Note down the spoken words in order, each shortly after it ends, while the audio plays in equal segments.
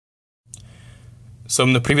So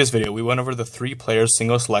in the previous video, we went over the 3-player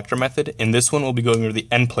single selector method. In this one, we'll be going over the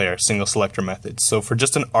n-player single selector method. So for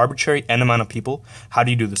just an arbitrary n amount of people, how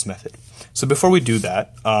do you do this method? So before we do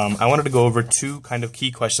that, I wanted to go over two kind of key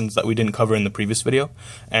questions that we didn't cover in the previous video.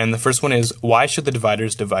 And the first one is, why should the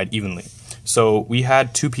dividers divide evenly? So we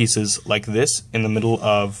had two pieces like this in the middle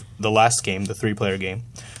of the last game, the 3-player game,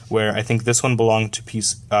 where I think this one belonged to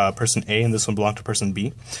person A and this one belonged to person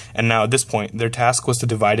B. And now at this point, their task was to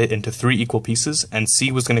divide it into 3 equal pieces, and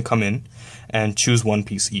C was going to come in and choose one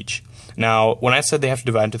piece each. Now, when I said they have to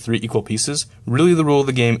divide into 3 equal pieces, really the rule of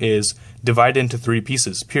the game is divide into 3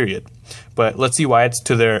 pieces, period. But let's see why it's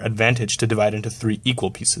to their advantage to divide into 3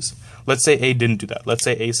 equal pieces. Let's say A didn't do that. Let's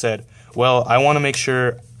say A said, well, I want to make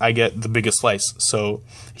sure I get the biggest slice. So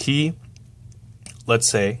let's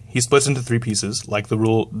say he splits into 3 pieces, like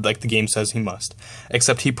the game says he must,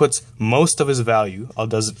 except he puts most of his value,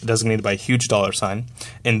 designated by a huge $sign,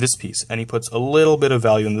 in this piece, and he puts a little bit of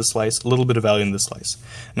value in this slice, a little bit of value in this slice.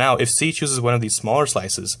 Now, if C chooses one of these smaller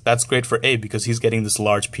slices, that's great for A because he's getting this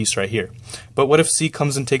large piece right here. But what if C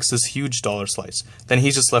comes and takes this huge $slice? Then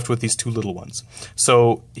he's just left with these 2 little ones.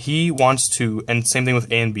 So he wants to, and same thing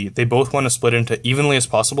with A and B, they both want to split into evenly as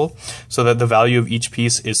possible so that the value of each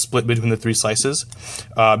piece is split between the 3 slices.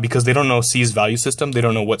 Because they don't know C's value system, they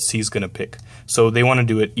don't know what C's going to pick. So they want to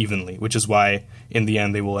do it evenly, which is why in the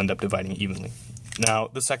end they will end up dividing it evenly. Now,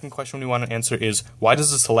 the second question we want to answer is, why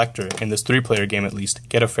does the selector, in this 3-player game at least,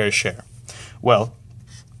 get a fair share? Well,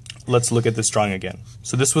 let's look at this drawing again.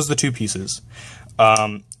 So this was the 2 pieces.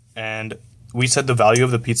 And we said the value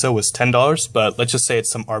of the pizza was $10, but let's just say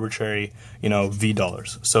it's some arbitrary, V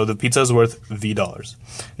dollars. So the pizza is worth V dollars.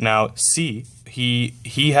 Now, C,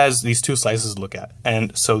 he has these 2 slices to look at.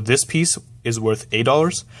 And so this piece is worth A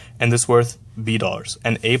dollars, and this worth B dollars.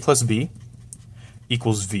 And A plus B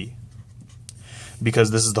equals V,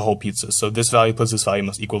 because this is the whole pizza. So this value plus this value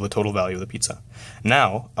must equal the total value of the pizza.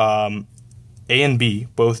 Now, A and B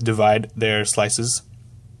both divide their slices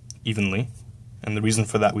evenly, and the reason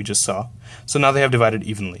for that we just saw. So now they have divided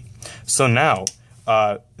evenly. So now,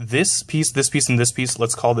 this piece, and this piece,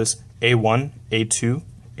 let's call this A1, A2,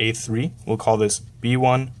 A3. We'll call this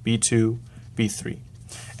B1, B2, B3.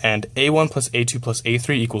 And A1 plus A2 plus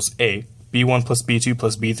A3 equals A. B1 plus B2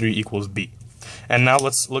 plus B3 equals B. And now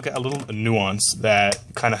let's look at a little nuance that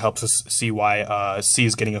kind of helps us see why C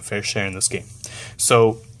is getting a fair share in this game.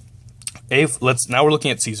 So now we're looking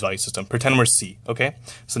at C's value system. Pretend we're C, okay?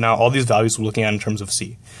 So now all these values we're looking at in terms of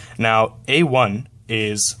C. Now, A1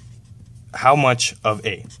 is how much of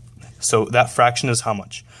A? So that fraction is how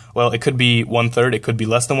much? Well, it could be 1/3, it could be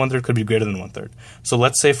less than 1/3, it could be greater than 1/3. So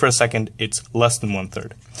let's say for a second it's less than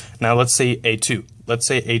 1/3. Now let's say A2. Let's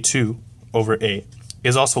say A2 over A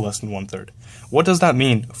is also less than 1/3. What does that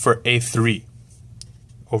mean for A3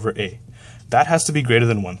 over A? That has to be greater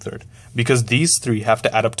than 1/3, because these 3 have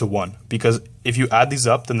to add up to 1. Because if you add these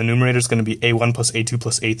up, then the numerator is going to be A1 plus A2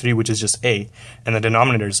 plus A3, which is just A, and the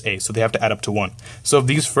denominator is A, so they have to add up to 1. So if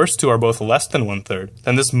these first 2 are both less than 1/3,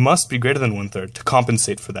 then this must be greater than 1/3 to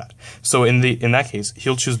compensate for that. So in that case,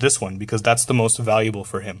 he'll choose this one because that's the most valuable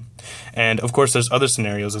for him. And of course, there's other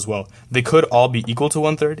scenarios as well. They could all be equal to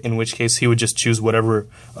 1/3, in which case he would just choose whatever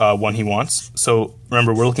one he wants. So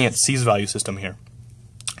remember, we're looking at C's value system here.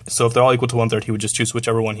 So if they're all equal to 1/3, he would just choose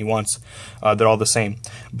whichever one he wants. They're all the same.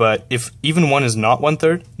 But if even one is not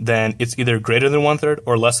 1/3, then it's either greater than 1/3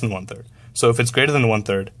 or less than 1/3. So if it's greater than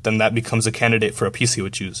 1/3, then that becomes a candidate for a piece he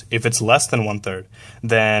would choose. If it's less than 1/3,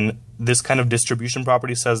 then this kind of distribution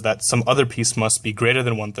property says that some other piece must be greater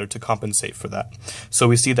than 1/3 to compensate for that. So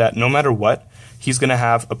we see that no matter what, he's going to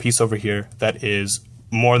have a piece over here that is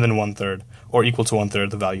more than 1/3 or equal to 1/3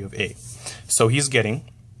 the value of A. So he's getting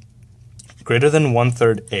greater than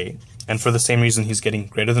 1/3 A, and for the same reason he's getting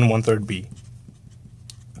greater than 1/3 B.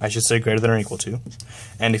 I should say greater than or equal to.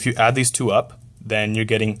 And if you add these 2 up, then you're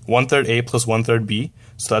getting 1/3 A plus 1/3 B,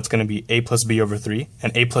 so that's going to be A plus B over 3,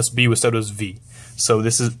 and A plus B we said was V. So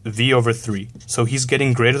this is V over 3. So he's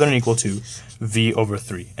getting greater than or equal to V over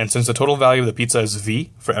 3. And since the total value of the pizza is V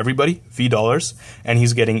for everybody, V dollars, and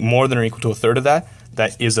he's getting more than or equal to 1/3 of that,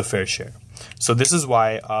 that is a fair share. So this is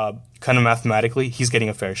why, kind of mathematically, he's getting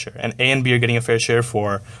a fair share. And A and B are getting a fair share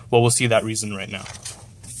for, well, we'll see that reason right now.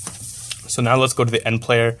 So now let's go to the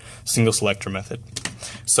n-player single selector method.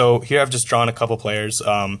 So here I've just drawn a couple players.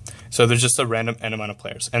 So there's just a random n amount of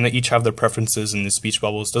players, and they each have their preferences in the speech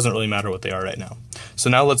bubbles. Doesn't really matter what they are right now. So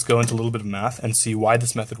now let's go into a little bit of math and see why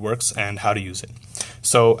this method works and how to use it.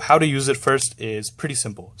 So how to use it first is pretty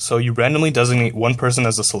simple. So you randomly designate one person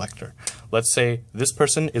as a selector. Let's say this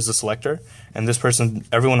person is the selector, and this person,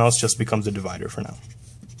 everyone else just becomes a divider for now.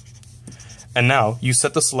 And now you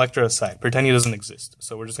set the selector aside. Pretend he doesn't exist.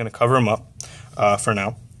 So we're just going to cover him up for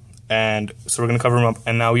now. And so we're going to cover him up.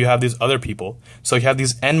 And now you have these other people. So you have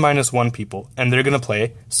these n-1 people. And they're going to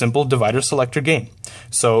play simple divider selector game.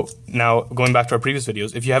 So now going back to our previous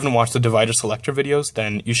videos, if you haven't watched the divider selector videos,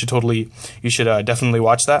 then you should definitely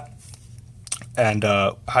watch that. And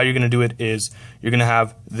how you're going to do it is you're going to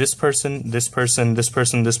have this person, this person, this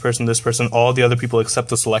person, this person, this person, all the other people except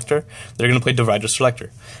the selector. They're going to play divider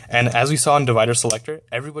selector. And as we saw in divider selector,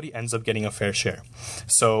 everybody ends up getting a fair share.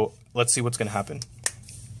 So let's see what's going to happen.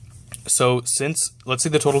 So let's say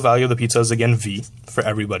the total value of the pizza is again V for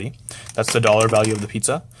everybody. That's the dollar value of the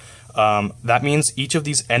pizza. That means each of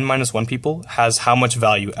these n-1 people has how much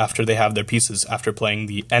value after they have their pieces after playing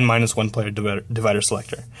the n-1 player divider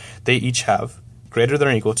selector. They each have greater than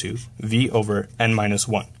or equal to V over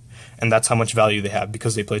n-1. And that's how much value they have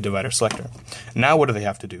because they play divider selector. Now what do they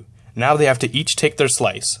have to do? Now they have to each take their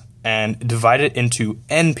slice and divide it into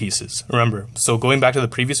n pieces. Remember, so going back to the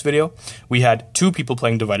previous video, we had 2 people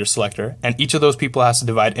playing divider selector, and each of those people has to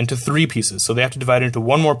divide into 3 pieces. So they have to divide into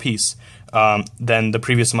one more piece than the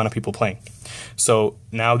previous amount of people playing. So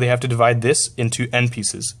now they have to divide this into n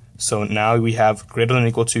pieces. So now we have greater than or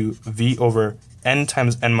equal to V over n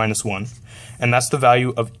times n-1, and that's the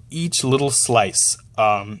value of each little slice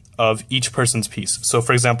of each person's piece. So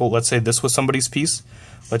for example, let's say this was somebody's piece.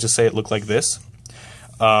 Let's just say it looked like this.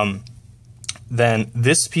 Then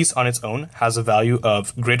this piece on its own has a value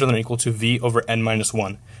of greater than or equal to V over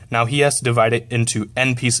n-1. Now he has to divide it into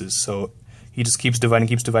n pieces, so he just keeps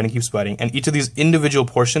dividing, and each of these individual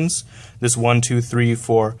portions, this 1, 2, 3,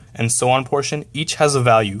 4, and so on portion, each has a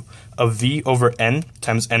value of V over n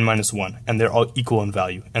times n-1, and they're all equal in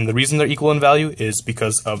value. And the reason they're equal in value is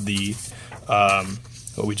because of the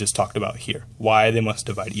what we just talked about here, why they must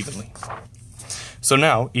divide evenly. So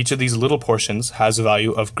now, each of these little portions has a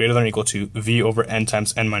value of greater than or equal to V over n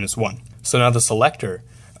times n-1. So now the selector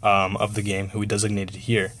of the game, who we designated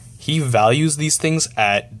here, he values these things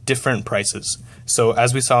at different prices. So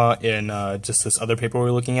as we saw in just this other paper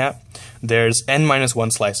we're looking at, there's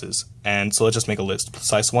n-1 slices. And so let's just make a list.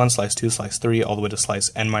 Slice 1, slice 2, slice 3, all the way to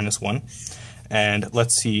slice n-1. And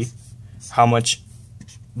let's see how much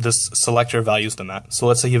this selector values them at. So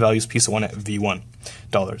let's say he values piece 1 at V1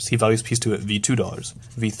 dollars. He values piece 2 at V2 dollars,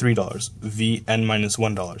 V3 dollars,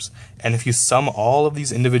 Vn-1 dollars. And if you sum all of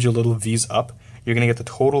these individual little V's up, you're going to get the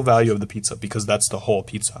total value of the pizza because that's the whole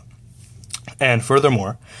pizza. And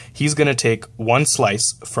furthermore, he's going to take one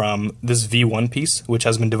slice from this V1 piece, which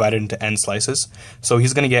has been divided into n slices. So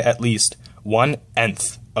he's going to get at least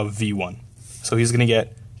 1/nth of V1. So he's going to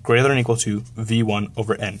get greater than or equal to V1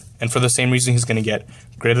 over n. And for the same reason, he's going to get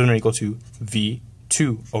greater than or equal to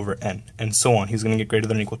V2 over n, and so on. He's going to get greater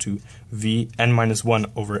than or equal to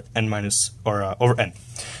Vn-1 over over n.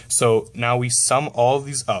 So now we sum all of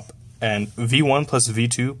these up, and V1 plus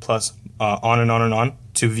V2 plus on and on and on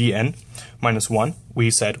to Vn minus 1, we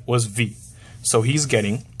said was V. So he's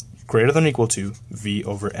getting greater than or equal to V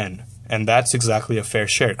over n. And that's exactly a fair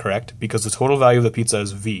share, correct? Because the total value of the pizza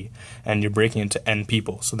is V, and you're breaking into n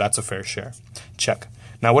people, so that's a fair share. Check.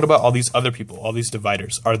 Now what about all these other people, all these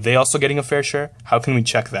dividers? Are they also getting a fair share? How can we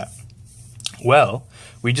check that? Well,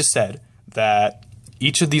 we just said that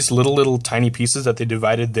each of these little tiny pieces that they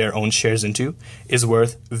divided their own shares into is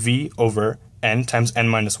worth V over n times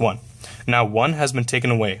n-1. Now 1 has been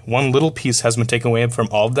taken away. One little piece has been taken away from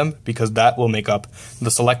all of them because that will make up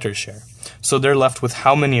the selector's share. So they're left with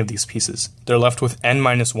how many of these pieces? They're left with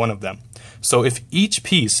n-1 of them. So if each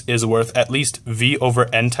piece is worth at least V over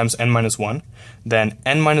n times n-1, then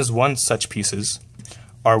n-1 such pieces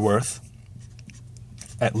are worth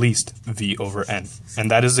at least V over n. And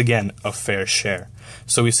that is again a fair share.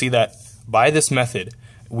 So we see that by this method,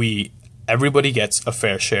 everybody gets a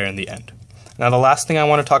fair share in the end. Now the last thing I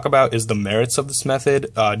want to talk about is the merits of this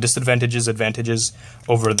method, disadvantages, advantages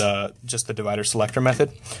over just the divider selector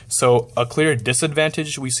method. So a clear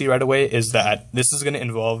disadvantage we see right away is that this is going to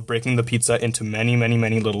involve breaking the pizza into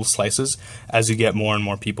many little slices as you get more and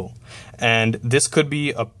more people. And this could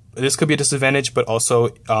be a disadvantage, but also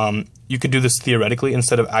you could do this theoretically.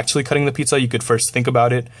 Instead of actually cutting the pizza, you could first think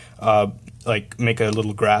about it, like make a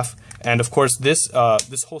little graph. And of course, this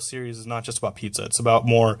whole series is not just about pizza. It's about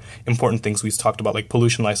more important things we've talked about, like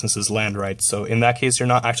pollution licenses, land rights. So in that case, you're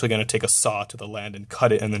not actually going to take a saw to the land and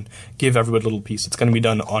cut it and then give everybody a little piece. It's going to be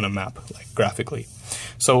done on a map, like graphically.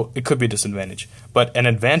 So it could be a disadvantage. But an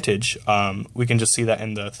advantage, we can just see that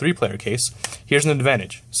in the 3-player case. Here's an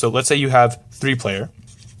advantage. So let's say you have 3-player.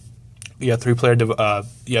 You have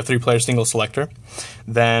 3-player single selector.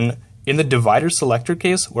 Then in the divider selector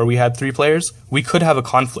case, where we had 3 players, we could have a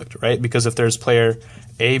conflict, right? Because if there's player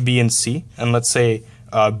A, B, and C, and let's say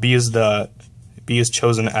B is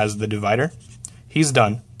chosen as the divider. He's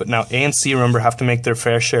done, but now A and C, remember, have to make their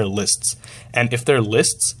fair share lists. And if their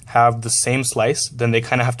lists have the same slice, then they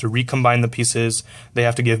kind of have to recombine the pieces. They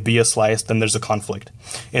have to give B a slice, then there's a conflict.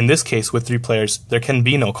 In this case, with 3 players, there can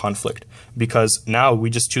be no conflict because now we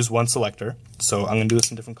just choose one selector. So I'm going to do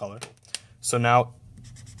this in a different color. So now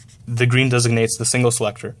the green designates the single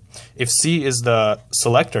selector. If C is the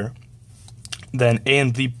selector, then A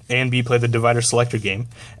and B play the divider selector game,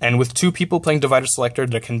 and with 2 people playing divider selector,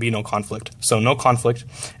 there can be no conflict. So no conflict,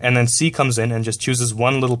 and then C comes in and just chooses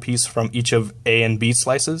one little piece from each of A and B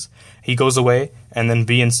slices. He goes away, and then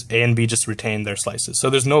A and B just retain their slices. So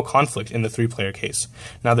there's no conflict in the 3-player case.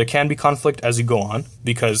 Now there can be conflict as you go on,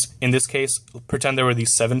 because in this case, pretend there were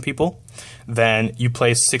these 7 people, then you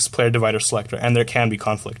play 6-player divider selector, and there can be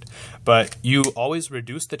conflict. But you always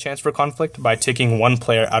reduce the chance for conflict by taking one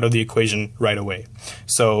player out of the equation right away.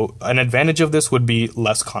 So an advantage of this would be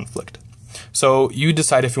less conflict. So you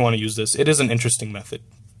decide if you want to use this. It is an interesting method.